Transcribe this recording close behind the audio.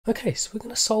Okay, so we're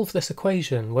going to solve this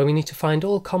equation where we need to find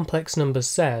all complex numbers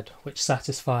z which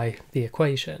satisfy the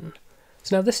equation.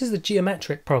 So now this is the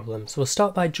geometric problem, so we'll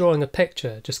start by drawing a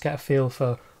picture, just get a feel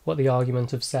for what the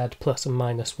argument of z plus and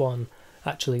minus 1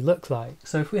 actually look like.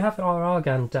 So if we have our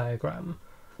Argand diagram,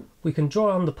 we can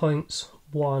draw on the points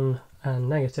 1 and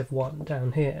negative 1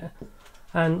 down here.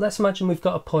 And let's imagine we've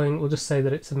got a point, we'll just say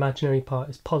that its imaginary part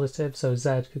is positive, so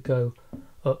z could go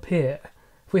up here.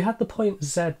 If we had the point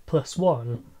z plus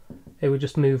 1, it would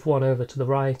just move 1 over to the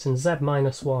right, and z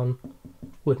minus 1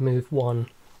 would move 1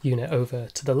 unit over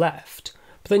to the left.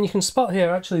 But then you can spot here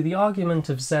actually the argument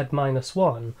of z minus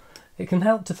 1. It can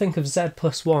help to think of z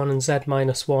plus 1 and z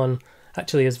minus 1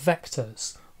 actually as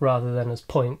vectors rather than as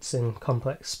points in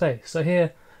complex space. So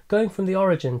here, going from the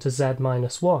origin to z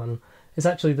minus 1 is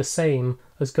actually the same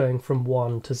as going from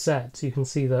 1 to z. So you can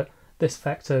see that this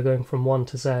vector going from 1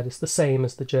 to z is the same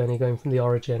as the journey going from the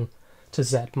origin to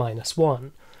z minus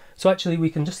 1. So actually we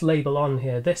can just label on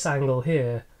here, this angle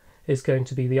here is going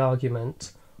to be the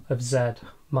argument of z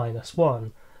minus 1.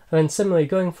 And then similarly,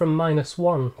 going from minus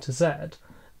 1 to z,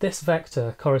 this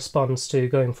vector corresponds to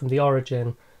going from the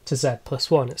origin to z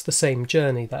plus 1. It's the same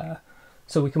journey there.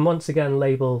 So we can once again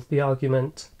label the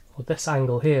argument, or this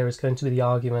angle here is going to be the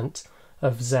argument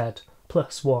of z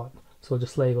plus 1. So we'll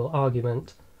just label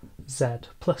argument z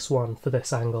plus 1 for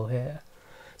this angle here.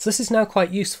 So this is now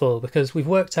quite useful because we've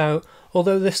worked out,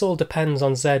 although this all depends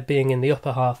on z being in the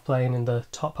upper half plane in the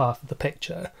top half of the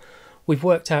picture, we've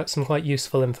worked out some quite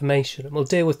useful information, and we'll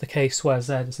deal with the case where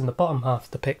z is in the bottom half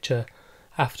of the picture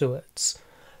afterwards.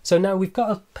 So now we've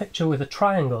got a picture with a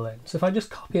triangle in, so if I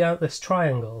just copy out this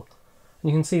triangle,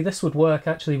 and you can see this would work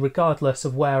actually regardless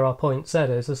of where our point z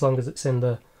is, as long as it's in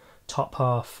the top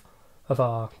half of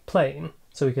our plane.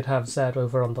 So we could have z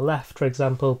over on the left, for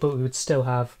example, but we would still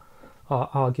have our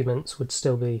arguments would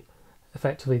still be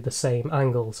effectively the same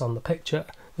angles on the picture.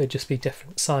 They'd just be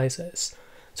different sizes.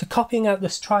 So copying out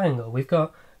this triangle, we've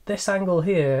got this angle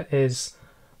here is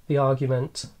the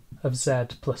argument of z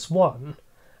plus 1,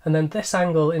 and then this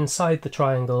angle inside the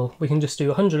triangle, we can just do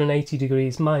 180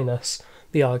 degrees minus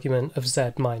the argument of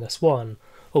z minus 1.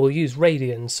 Or we'll use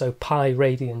radians, so pi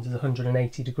radians is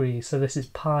 180 degrees, so this is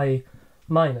pi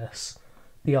minus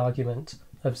the argument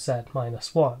of z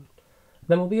minus 1.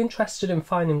 Then we'll be interested in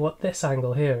finding what this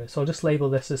angle here is, so I'll just label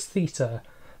this as theta,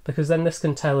 because then this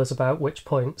can tell us about which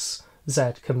points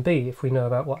z can be if we know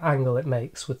about what angle it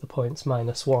makes with the points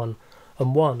minus 1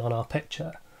 and 1 on our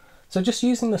picture. So just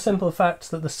using the simple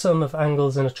fact that the sum of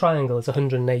angles in a triangle is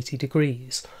 180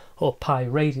 degrees, or pi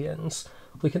radians,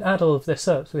 we can add all of this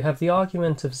up. So we have the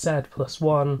argument of z plus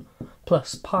 1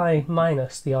 plus pi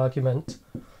minus the argument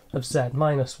of z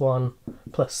minus 1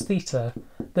 plus theta.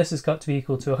 This has got to be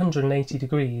equal to 180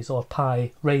 degrees, or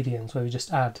pi radians, where we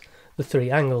just add the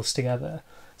three angles together.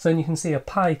 So then you can see a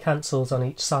pi cancels on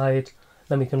each side,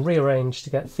 then we can rearrange to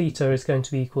get theta is going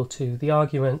to be equal to the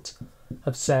argument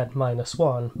of z minus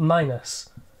 1 minus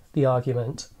the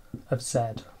argument of z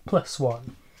plus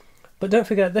 1. But don't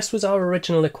forget, this was our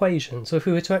original equation, so if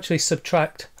we were to actually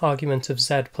subtract argument of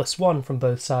z plus 1 from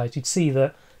both sides, you'd see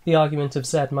that the argument of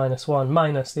z minus 1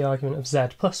 minus the argument of z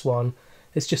plus 1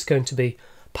 is just going to be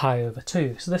pi over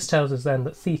 2. So this tells us then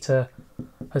that theta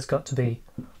has got to be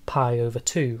pi over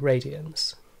 2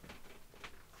 radians.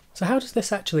 So how does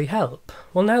this actually help?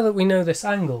 Well, now that we know this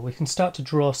angle, we can start to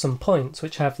draw some points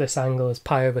which have this angle as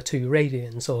pi over 2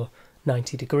 radians, or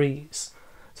 90 degrees.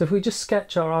 So if we just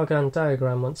sketch our Argand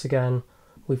diagram once again,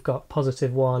 we've got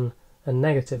positive 1 and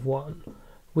negative 1.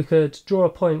 We could draw a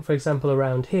point, for example,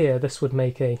 around here. This would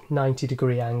make a 90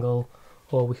 degree angle,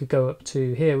 or we could go up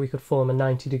to here, we could form a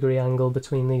 90 degree angle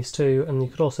between these two, and you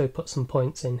could also put some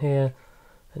points in here,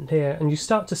 and you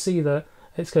start to see that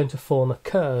it's going to form a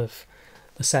curve,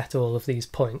 the set all of these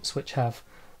points which have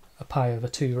a pi over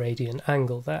 2 radian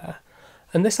angle there.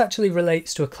 And this actually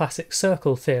relates to a classic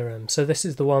circle theorem, so this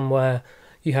is the one where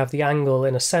you have the angle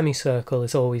in a semicircle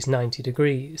is always 90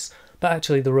 degrees, but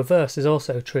actually the reverse is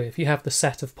also true. If you have the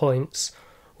set of points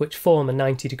which form a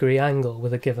 90 degree angle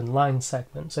with a given line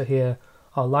segment, so here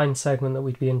our line segment that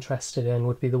we'd be interested in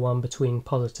would be the one between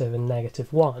positive and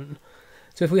negative 1.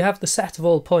 So if we have the set of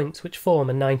all points which form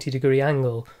a 90 degree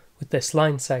angle with this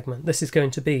line segment, this is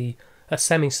going to be a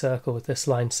semicircle with this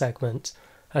line segment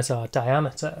as our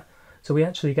diameter. So we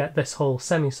actually get this whole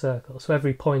semicircle. So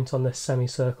every point on this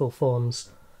semicircle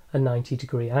forms a 90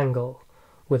 degree angle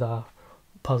with our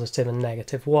positive and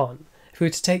negative 1. If we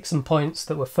were to take some points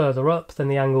that were further up, then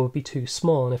the angle would be too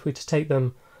small, and if we were to take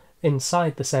them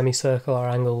inside the semicircle, our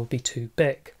angle would be too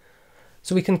big.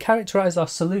 So we can characterise our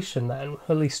solution then,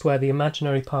 at least where the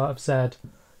imaginary part of z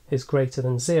is greater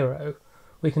than 0.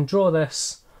 We can draw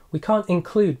this we can't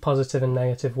include positive and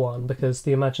negative 1 because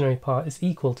the imaginary part is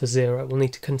equal to 0. We'll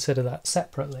need to consider that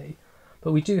separately.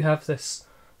 But we do have this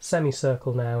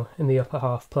semicircle now in the upper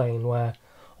half plane where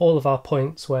all of our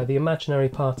points where the imaginary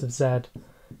part of z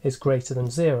is greater than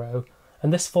 0,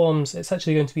 and this forms, it's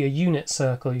actually going to be a unit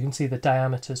circle. You can see the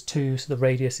diameter is 2, so the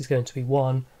radius is going to be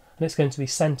 1, and it's going to be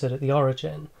centred at the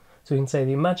origin. So we can say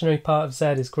the imaginary part of z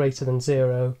is greater than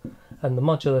 0, and the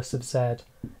modulus of z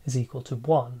is equal to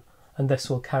 1, and this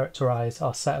will characterise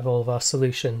our set of all of our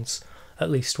solutions,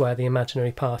 at least where the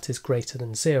imaginary part is greater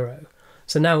than 0.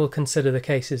 So now we'll consider the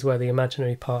cases where the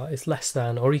imaginary part is less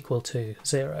than or equal to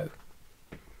 0.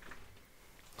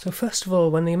 So first of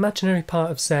all, when the imaginary part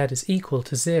of z is equal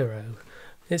to 0,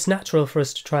 it's natural for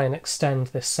us to try and extend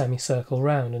this semicircle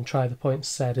round and try the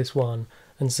points z is 1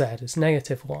 and z is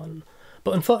negative 1.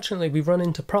 But unfortunately we run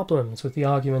into problems with the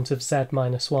argument of z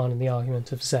minus 1 and the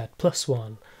argument of z plus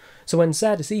 1. So when z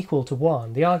is equal to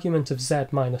 1, the argument of z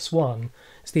minus 1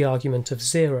 is the argument of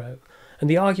 0. And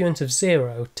the argument of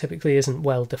 0 typically isn't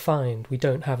well defined. We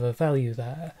don't have a value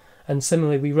there. And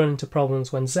similarly, we run into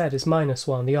problems when z is minus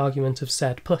 1, the argument of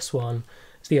z plus 1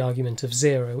 is the argument of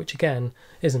 0, which again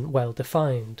isn't well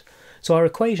defined. So our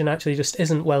equation actually just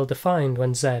isn't well defined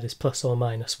when z is plus or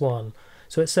minus 1,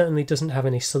 so it certainly doesn't have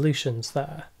any solutions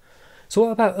there. So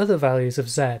what about other values of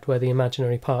z where the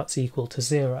imaginary part's equal to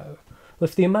 0? Well,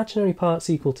 if the imaginary part's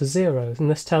equal to 0, then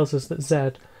this tells us that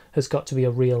z has got to be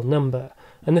a real number,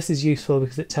 and this is useful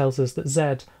because it tells us that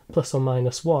z plus or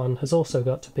minus 1 has also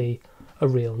got to be a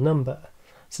real number.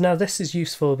 So now this is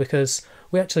useful because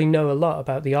we actually know a lot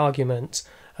about the argument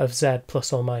of z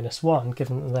plus or minus 1,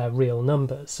 given that they're real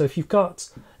numbers. So if you've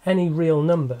got any real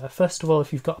number, first of all,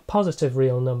 if you've got a positive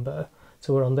real number,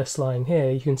 so we're on this line here,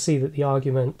 you can see that the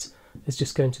argument is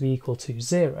just going to be equal to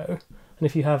 0. And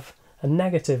if you have a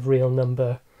negative real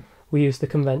number, we use the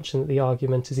convention that the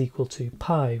argument is equal to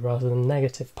pi rather than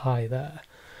negative pi there.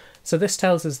 So this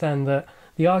tells us then that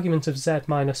the argument of z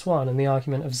minus 1 and the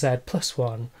argument of z plus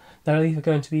 1, they're either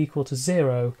going to be equal to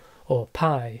 0 or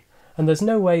pi. And there's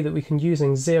no way that we can,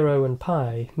 using 0 and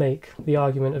pi, make the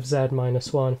argument of z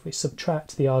minus 1 if we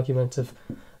subtract the argument of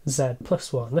z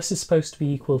plus 1. This is supposed to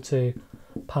be equal to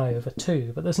pi over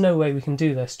 2, but there's no way we can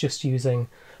do this just using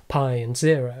pi and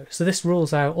 0. So this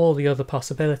rules out all the other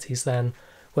possibilities then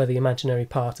where the imaginary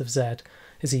part of z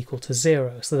is equal to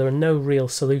 0. So there are no real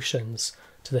solutions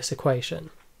to this equation.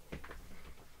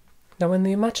 Now when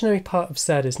the imaginary part of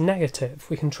z is negative,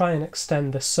 we can try and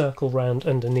extend this circle round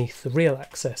underneath the real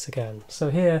axis again.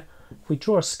 So here, if we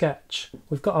draw a sketch,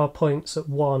 we've got our points at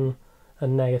 1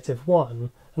 and negative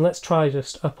 1, and let's try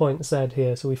just a point z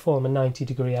here, so we form a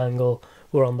 90-degree angle.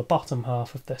 We're on the bottom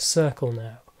half of this circle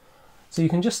now. So you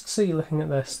can just see, looking at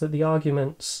this, that the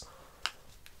arguments,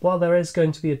 while there is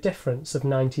going to be a difference of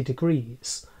 90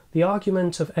 degrees, the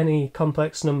argument of any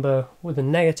complex number with a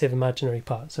negative imaginary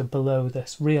part, so below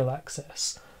this real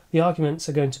axis, the arguments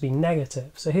are going to be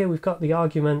negative. So here we've got the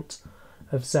argument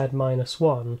of z minus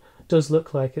 1 does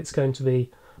look like it's going to be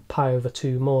pi over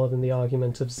 2 more than the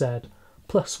argument of z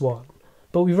plus 1.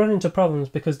 But we run into problems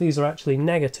because these are actually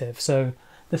negative, so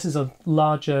this is a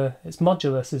larger, its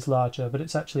modulus is larger, but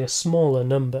it's actually a smaller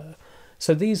number.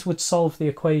 So these would solve the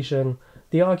equation.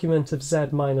 The argument of z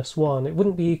minus 1, it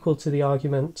wouldn't be equal to the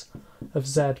argument of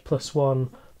z plus 1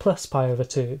 plus pi over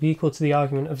 2. It would be equal to the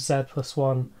argument of z plus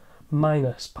 1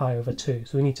 minus pi over 2.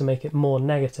 So we need to make it more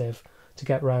negative to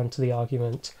get round to the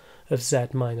argument of z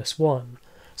minus 1.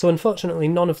 So unfortunately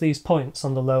none of these points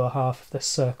on the lower half of this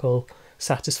circle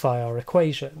satisfy our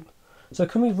equation. So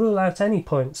can we rule out any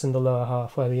points in the lower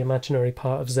half where the imaginary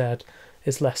part of z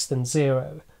is less than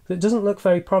 0? It doesn't look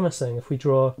very promising if we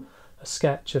draw a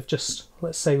sketch of just,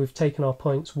 let's say we've taken our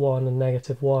points 1 and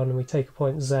negative 1 and we take a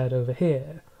point z over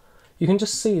here. You can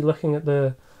just see, looking at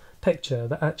the picture,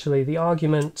 that actually the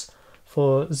argument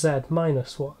for z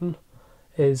minus 1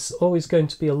 is always going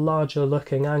to be a larger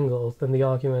looking angle than the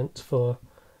argument for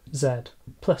z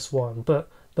plus 1, but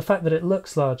the fact that it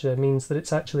looks larger means that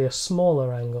it's actually a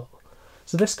smaller angle.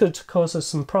 So this could cause us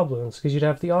some problems, because you'd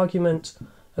have the argument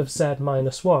of z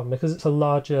minus 1, because it's a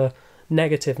larger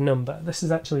negative number. This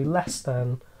is actually less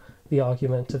than the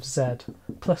argument of z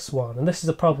plus 1, and this is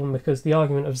a problem because the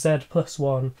argument of z plus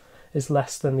 1 is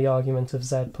less than the argument of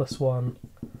z plus 1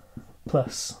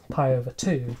 plus pi over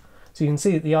 2. So you can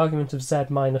see that the argument of z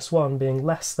minus 1 being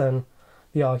less than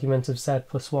the argument of z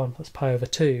plus 1 plus pi over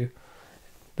 2,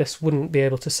 this wouldn't be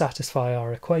able to satisfy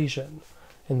our equation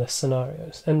in this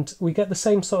scenario. And we get the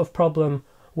same sort of problem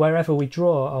wherever we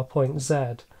draw our point z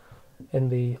in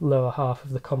the lower half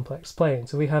of the complex plane.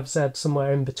 So we have z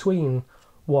somewhere in between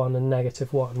 1 and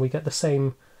negative 1. We get the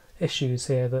same issues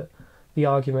here, that the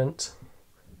argument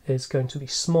is going to be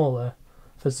smaller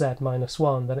for z minus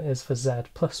 1 than it is for z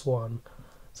plus 1.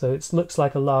 So it looks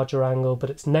like a larger angle, but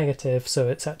it's negative, so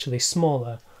it's actually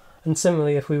smaller. And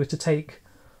similarly, if we were to take,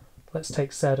 let's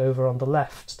take z over on the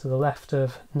left, to the left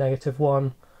of negative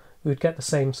 1, we would get the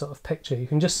same sort of picture. You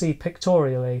can just see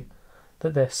pictorially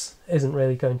that this isn't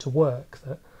really going to work,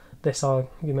 that this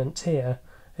argument here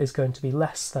is going to be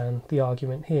less than the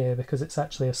argument here because it's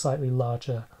actually a slightly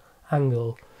larger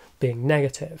angle being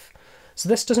negative. So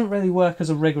this doesn't really work as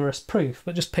a rigorous proof,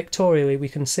 but just pictorially we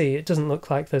can see it doesn't look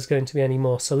like there's going to be any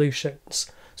more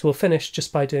solutions. So we'll finish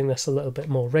just by doing this a little bit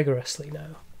more rigorously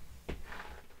now.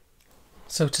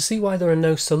 So to see why there are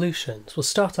no solutions, we'll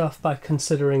start off by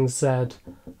considering z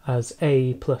as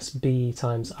a plus b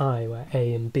times I, where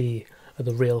a and b are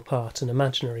the real part and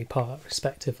imaginary part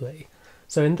respectively.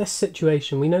 So in this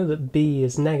situation we know that b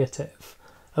is negative,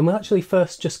 and we'll actually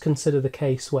first just consider the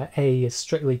case where a is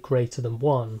strictly greater than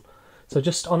 1. So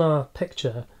just on our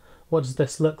picture, what does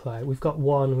this look like? We've got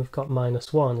 1, we've got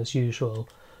minus 1 as usual.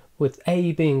 With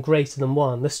a being greater than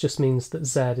 1, this just means that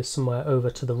z is somewhere over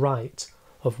to the right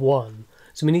of 1.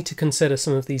 So we need to consider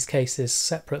some of these cases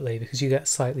separately because you get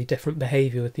slightly different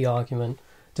behaviour with the argument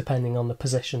depending on the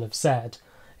position of z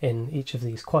in each of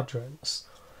these quadrants.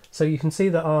 So you can see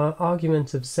that our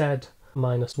argument of z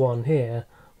minus 1 here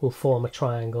will form a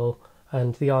triangle,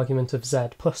 and the argument of z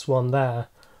plus 1 there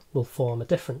will form a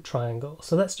different triangle.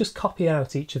 So let's just copy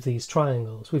out each of these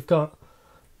triangles. We've got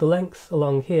the length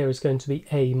along here is going to be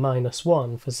a minus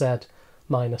 1 for z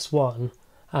minus 1,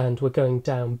 and we're going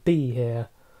down b here.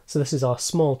 So this is our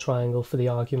small triangle for the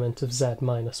argument of z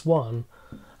minus 1,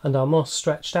 and our more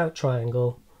stretched out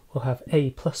triangle will have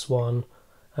a plus 1,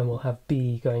 and we'll have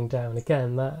b going down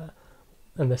again there.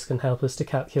 And this can help us to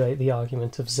calculate the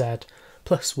argument of z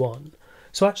plus 1.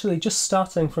 So actually, just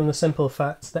starting from the simple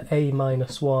fact that a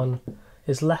minus 1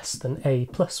 is less than a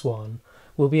plus 1,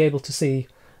 we'll be able to see,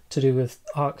 to do with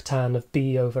arctan of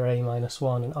b over a minus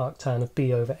 1 and arctan of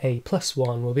b over a plus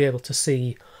 1, we'll be able to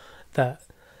see that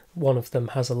one of them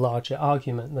has a larger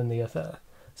argument than the other.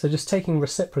 So just taking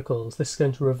reciprocals, this is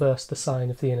going to reverse the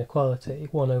sign of the inequality.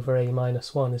 1 over a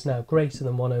minus 1 is now greater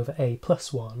than 1 over a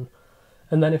plus 1.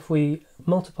 And then if we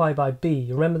multiply by b,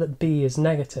 remember that b is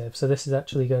negative, so this is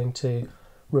actually going to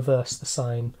reverse the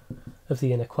sign of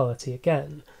the inequality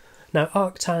again. Now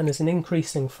arctan is an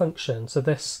increasing function, so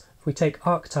this, if we take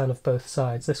arctan of both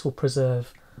sides, this will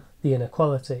preserve the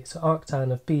inequality. So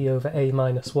arctan of b over a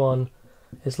minus 1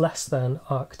 is less than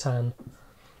arctan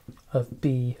of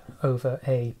b over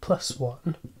a plus 1.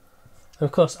 And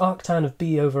of course arctan of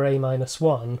b over a minus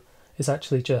 1 is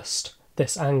actually just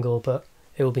this angle, but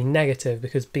it will be negative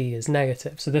because b is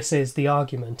negative. So this is the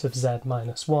argument of z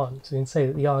minus 1. So we can say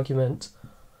that the argument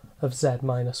of z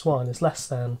minus 1 is less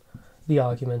than the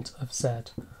argument of z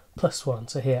plus 1.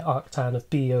 So here arctan of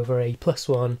b over a plus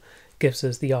 1 gives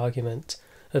us the argument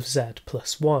of z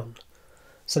plus 1.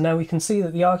 So now we can see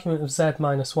that the argument of z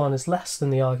minus 1 is less than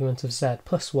the argument of z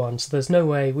plus 1, so there's no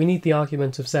way, we need the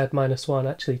argument of z minus 1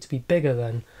 actually to be bigger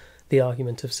than the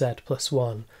argument of z plus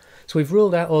 1. So we've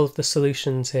ruled out all of the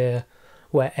solutions here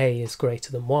where a is greater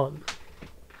than 1.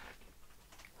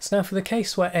 So now for the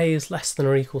case where a is less than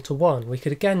or equal to 1, we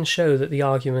could again show that the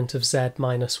argument of z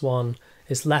minus 1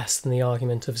 is less than the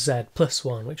argument of z plus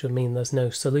 1, which would mean there's no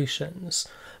solutions.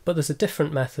 But there's a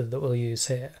different method that we'll use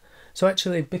here. So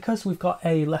actually, because we've got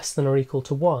a less than or equal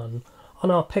to 1,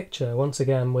 on our picture, once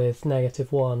again with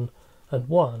negative 1 and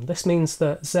 1, this means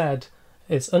that z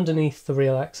is underneath the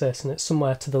real axis and it's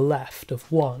somewhere to the left of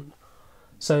 1.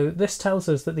 So this tells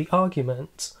us that the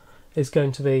argument is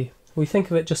going to be, we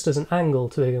think of it just as an angle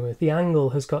to begin with. The angle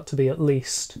has got to be at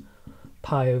least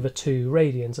pi over 2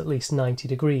 radians, at least 90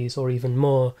 degrees, or even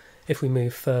more if we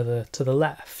move further to the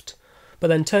left. But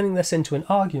then turning this into an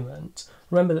argument,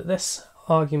 remember that this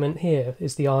argument here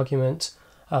is the argument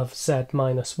of z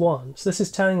minus 1. So this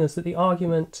is telling us that the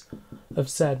argument of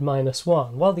z minus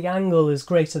 1, while the angle is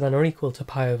greater than or equal to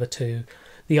pi over 2,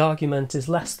 the argument is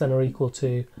less than or equal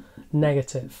to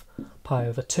negative pi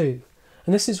over 2.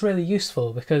 And this is really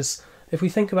useful because if we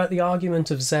think about the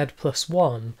argument of z plus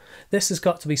 1, this has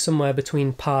got to be somewhere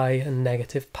between pi and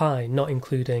negative pi, not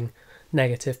including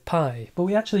negative pi. But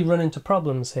we actually run into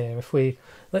problems here if we,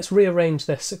 let's rearrange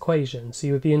this equation. So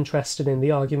you would be interested in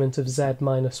the argument of z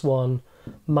minus 1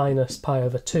 minus pi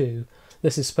over 2.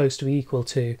 This is supposed to be equal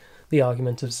to the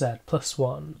argument of z plus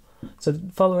 1. So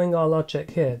following our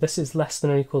logic here, this is less than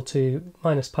or equal to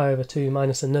minus pi over 2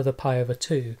 minus another pi over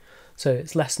 2. So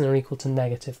it's less than or equal to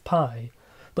negative pi.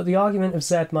 But the argument of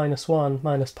z minus 1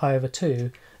 minus pi over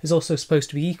 2 is also supposed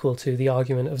to be equal to the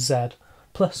argument of z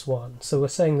plus 1. So we're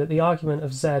saying that the argument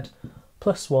of z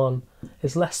plus 1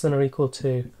 is less than or equal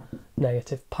to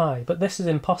negative pi. But this is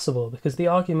impossible because the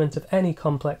argument of any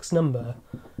complex number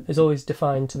is always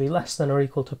defined to be less than or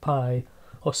equal to pi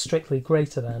or strictly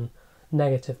greater than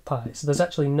negative pi. So there's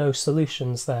actually no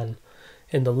solutions then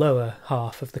in the lower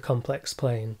half of the complex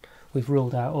plane. We've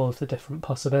ruled out all of the different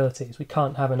possibilities. We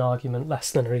can't have an argument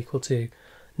less than or equal to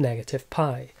negative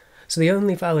pi. So the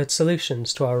only valid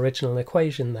solutions to our original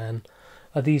equation then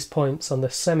are these points on the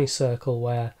semicircle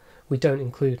where we don't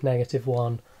include negative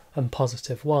 1 and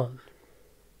positive 1.